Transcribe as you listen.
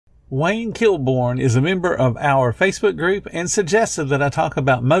Wayne Kilborn is a member of our Facebook group and suggested that I talk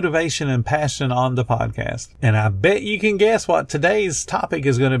about motivation and passion on the podcast. And I bet you can guess what today's topic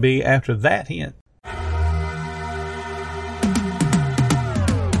is going to be after that hint.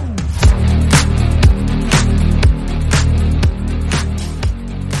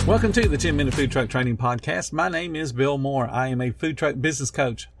 Welcome to the 10-Minute Food Truck Training Podcast. My name is Bill Moore. I am a food truck business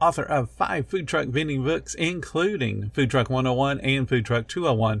coach, author of 5 food truck vending books, including Food Truck 101 and Food Truck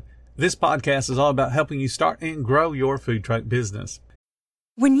 201. This podcast is all about helping you start and grow your food truck business.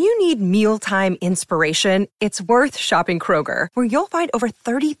 When you need mealtime inspiration, it's worth shopping Kroger, where you'll find over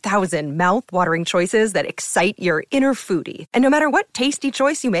 30,000 mouth-watering choices that excite your inner foodie. And no matter what tasty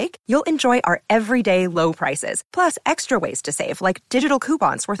choice you make, you'll enjoy our everyday low prices, plus extra ways to save, like digital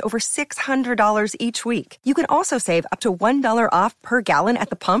coupons worth over $600 each week. You can also save up to $1 off per gallon at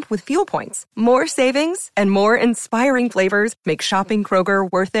the pump with fuel points. More savings and more inspiring flavors make shopping Kroger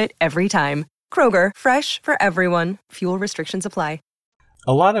worth it every time. Kroger, fresh for everyone. Fuel restrictions apply.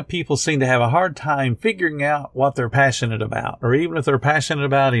 A lot of people seem to have a hard time figuring out what they're passionate about, or even if they're passionate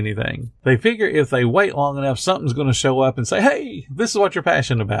about anything. They figure if they wait long enough, something's going to show up and say, hey, this is what you're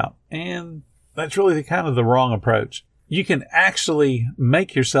passionate about. And that's really kind of the wrong approach. You can actually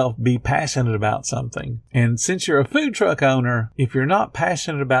make yourself be passionate about something. And since you're a food truck owner, if you're not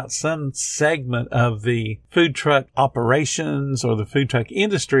passionate about some segment of the food truck operations or the food truck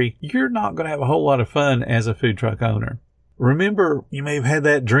industry, you're not going to have a whole lot of fun as a food truck owner. Remember, you may have had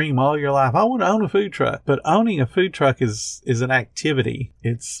that dream all your life. I want to own a food truck. But owning a food truck is an activity.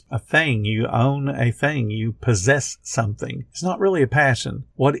 It's a thing. You own a thing. You possess something. It's not really a passion.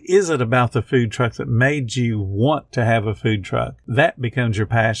 What is it about the food truck that made you want to have a food truck? That becomes your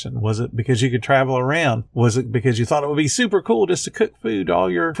passion. Was it because you could travel around? Was it because you thought it would be super cool just to cook food to all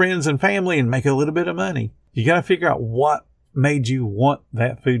your friends and family and make a little bit of money? You got to figure out what made you want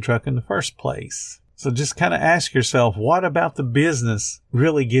that food truck in the first place. So just kind of ask yourself, what about the business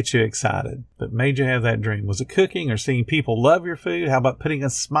really gets you excited that made you have that dream? Was it cooking or seeing people love your food? How about putting a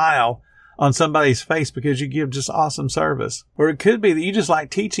smile on somebody's face because you give just awesome service? Or it could be that you just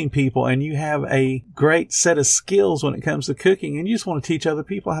like teaching people and you have a great set of skills when it comes to cooking and you just want to teach other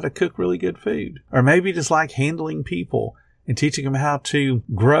people how to cook really good food. Or maybe you just like handling people and teaching them how to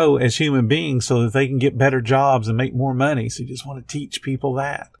grow as human beings so that they can get better jobs and make more money. So you just want to teach people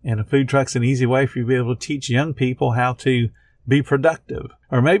that. And a food truck's an easy way for you to be able to teach young people how to be productive.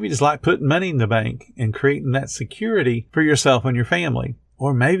 Or maybe you just like putting money in the bank and creating that security for yourself and your family.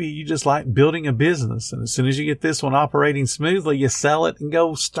 Or maybe you just like building a business, and as soon as you get this one operating smoothly, you sell it and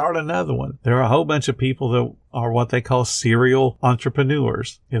go start another one. There are a whole bunch of people that are what they call serial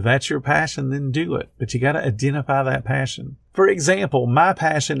entrepreneurs. If that's your passion, then do it. But you got to identify that passion. For example, my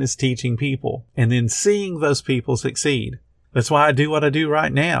passion is teaching people and then seeing those people succeed. That's why I do what I do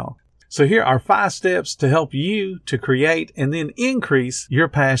right now. So here are 5 steps to help you to create and then increase your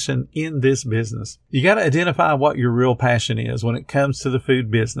passion in this business. You got to identify what your real passion is when it comes to the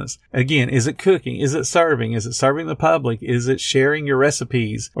food business. Again, is it cooking? Is it serving? Is it serving the public? Is it sharing your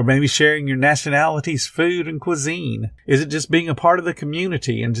recipes or maybe sharing your nationality's food and cuisine? Is it just being a part of the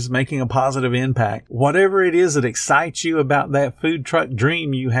community and just making a positive impact? Whatever it is that excites you about that food truck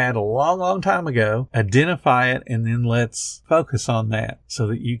dream you had a long, long time ago, identify it and then let's focus on that so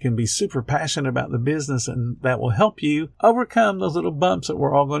that you can be super passionate about the business, and that will help you overcome those little bumps that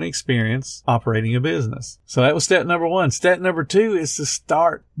we're all going to experience operating a business. So that was step number 1. Step number 2 is to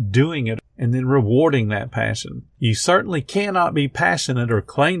start doing it and then rewarding that passion. You certainly cannot be passionate or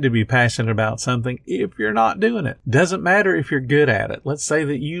claim to be passionate about something if you're not doing it. Doesn't matter if you're good at it. Let's say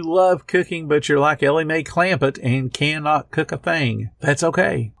that you love cooking, but you're like Ellie Mae Clampett and cannot cook a thing. That's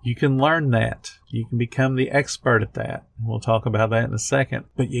okay. You can learn that. You can become the expert at that. We'll talk about that in a second.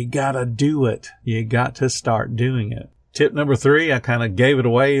 But you gotta do it. You got to start doing it. Tip number 3, I kind of gave it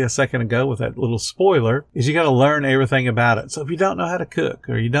away a second ago with that little spoiler, is you got to learn everything about it. So if you don't know how to cook,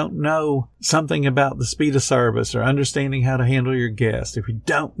 or you don't know something about the speed of service or understanding how to handle your guests, if you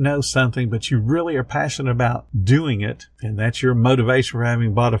don't know something but you really are passionate about doing it, and that's your motivation for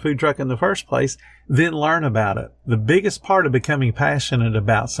having bought a food truck in the first place, then learn about it. The biggest part of becoming passionate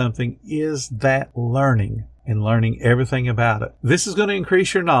about something is that learning. And learning everything about it. This is going to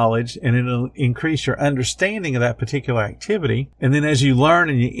increase your knowledge and it'll increase your understanding of that particular activity. And then as you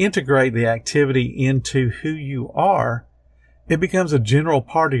learn and you integrate the activity into who you are, it becomes a general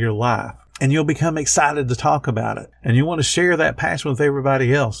part of your life. And you'll become excited to talk about it. And you want to share that passion with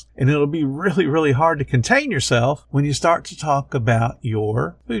everybody else. And it'll be really, really hard to contain yourself when you start to talk about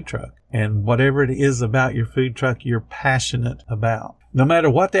your food truck and whatever it is about your food truck you're passionate about. No matter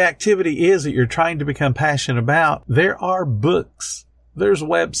what the activity is that you're trying to become passionate about, there are books There's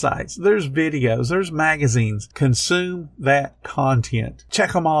websites, there's videos, there's magazines. Consume that content.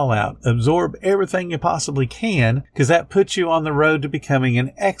 Check them all out. Absorb everything you possibly can, because that puts you on the road to becoming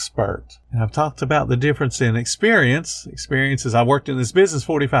an expert. And I've talked about the difference in experience. Experience is I worked in this business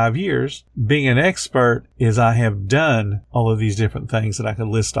 45 years. Being an expert is I have done all of these different things that I could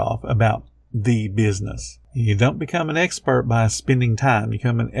list off about the business. You don't become an expert by spending time. You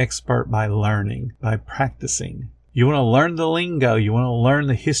become an expert by learning, by practicing. You want to learn the lingo. You want to learn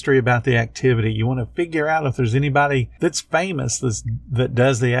the history about the activity. You want to figure out if there's anybody that's famous that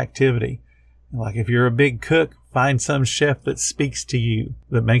does the activity. Like if you're a big cook, find some chef that speaks to you,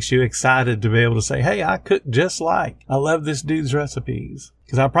 that makes you excited to be able to say, hey, I cook just like. I love this dude's recipes.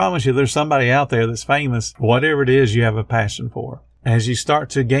 Because I promise you, there's somebody out there that's famous for whatever it is you have a passion for. As you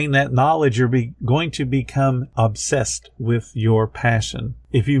start to gain that knowledge, you're going to become obsessed with your passion.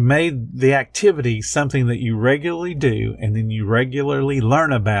 If you made the activity something that you regularly do and then you regularly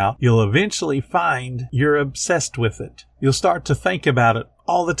learn about, you'll eventually find you're obsessed with it. You'll start to think about it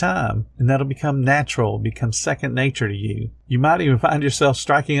all the time, and that'll become natural, become second nature to you. You might even find yourself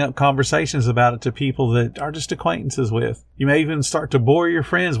striking up conversations about it to people that are just acquaintances with. You may even start to bore your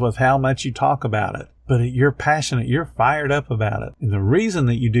friends with how much you talk about it. But you're passionate, you're fired up about it. And the reason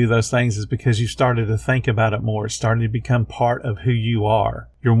that you do those things is because you started to think about it more. It started to become part of who you are.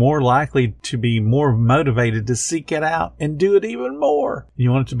 You're more likely to be more motivated to seek it out and do it even more.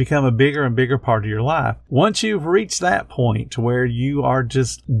 You want it to become a bigger and bigger part of your life. Once you've reached that point to where you are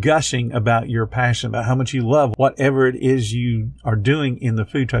just gushing about your passion, about how much you love whatever it is you are doing in the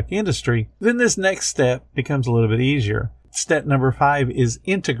food truck industry, then this next step becomes a little bit easier. Step number 5 is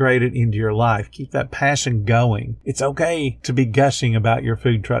integrate it into your life. Keep that passion going. It's okay to be gushing about your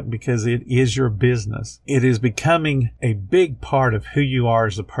food truck because it is your business. It is becoming a big part of who you are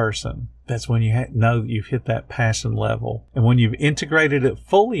as a person. That's when you know that you've hit that passion level. And when you've integrated it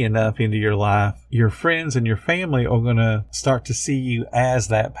fully enough into your life, your friends and your family are going to start to see you as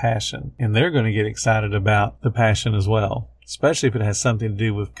that passion. And they're going to get excited about the passion as well, especially if it has something to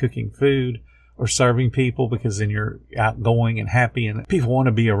do with cooking food or serving people, because then you're outgoing and happy and people want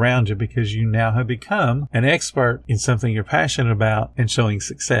to be around you because you now have become an expert in something you're passionate about and showing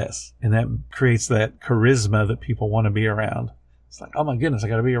success. And that creates that charisma that people want to be around. It's like, oh my goodness, I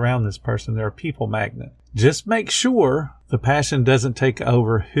got to be around this person. They're a people magnet. Just make sure the passion doesn't take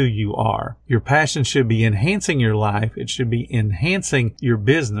over who you are. Your passion should be enhancing your life. It should be enhancing your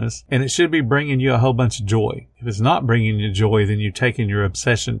business, and it should be bringing you a whole bunch of joy. If it's not bringing you joy, then you've taken your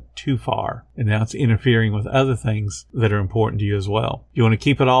obsession too far, and now it's interfering with other things that are important to you as well. You want to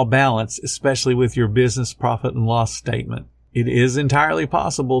keep it all balanced, especially with your business profit and loss statement. It is entirely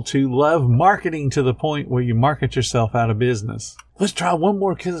possible to love marketing to the point where you market yourself out of business. Let's try one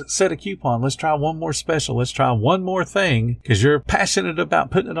more set of coupon. Let's try one more special. Let's try one more thing because you're passionate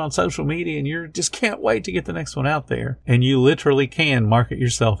about putting it on social media and you just can't wait to get the next one out there. And you literally can market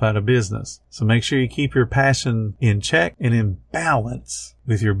yourself out of business. So make sure you keep your passion in check and in balance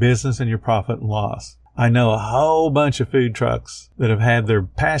with your business and your profit and loss. I know a whole bunch of food trucks that have had their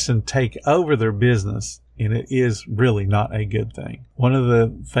passion take over their business, and it is really not a good thing. One of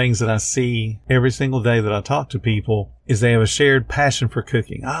the things that I see every single day that I talk to people is they have a shared passion for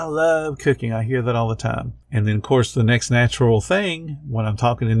cooking. I love cooking. I hear that all the time. And then, of course, the next natural thing when I'm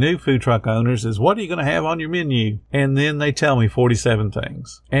talking to new food truck owners is, what are you going to have on your menu? And then they tell me 47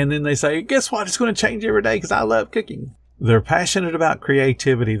 things. And then they say, guess what? It's going to change every day because I love cooking. They're passionate about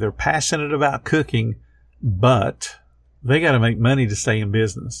creativity. They're passionate about cooking, but they got to make money to stay in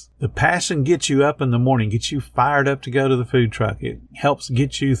business. The passion gets you up in the morning, gets you fired up to go to the food truck. It helps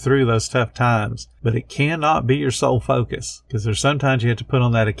get you through those tough times, but it cannot be your sole focus because there's sometimes you have to put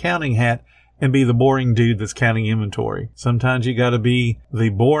on that accounting hat and be the boring dude that's counting inventory. Sometimes you got to be the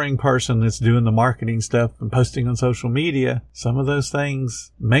boring person that's doing the marketing stuff and posting on social media. Some of those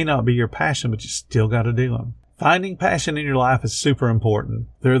things may not be your passion, but you still got to do them. Finding passion in your life is super important.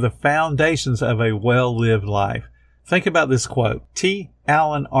 They're the foundations of a well-lived life. Think about this quote. T.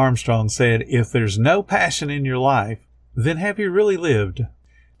 Alan Armstrong said, if there's no passion in your life, then have you really lived?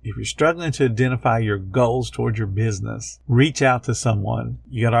 If you're struggling to identify your goals towards your business, reach out to someone.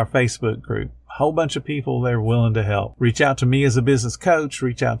 You got our Facebook group. A whole bunch of people there willing to help. Reach out to me as a business coach.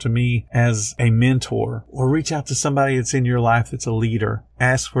 Reach out to me as a mentor. Or reach out to somebody that's in your life that's a leader.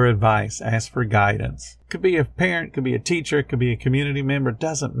 Ask for advice. Ask for guidance. Could be a parent, could be a teacher, could be a community member. It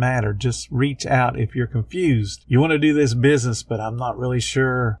doesn't matter. Just reach out if you're confused. You want to do this business, but I'm not really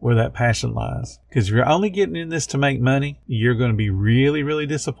sure where that passion lies. Because if you're only getting in this to make money, you're going to be really, really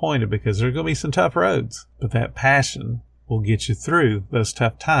disappointed because there's going to be some tough roads. But that passion will get you through those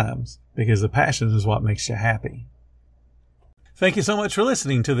tough times because the passion is what makes you happy. Thank you so much for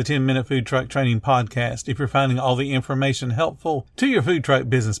listening to the 10-Minute Food Truck Training Podcast. If you're finding all the information helpful to your food truck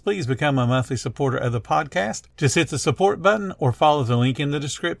business, please become a monthly supporter of the podcast. Just hit the support button or follow the link in the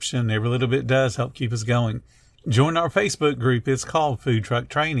description. Every little bit does help keep us going. Join our Facebook group. It's called Food Truck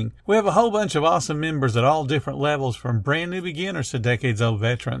Training. We have a whole bunch of awesome members at all different levels, from brand new beginners to decades-old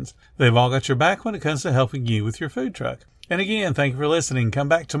veterans. They've all got your back when it comes to helping you with your food truck. And again, thank you for listening. Come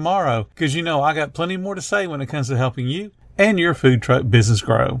back tomorrow, because you know I got plenty more to say when it comes to helping you and your food truck business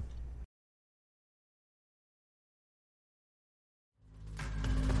grow.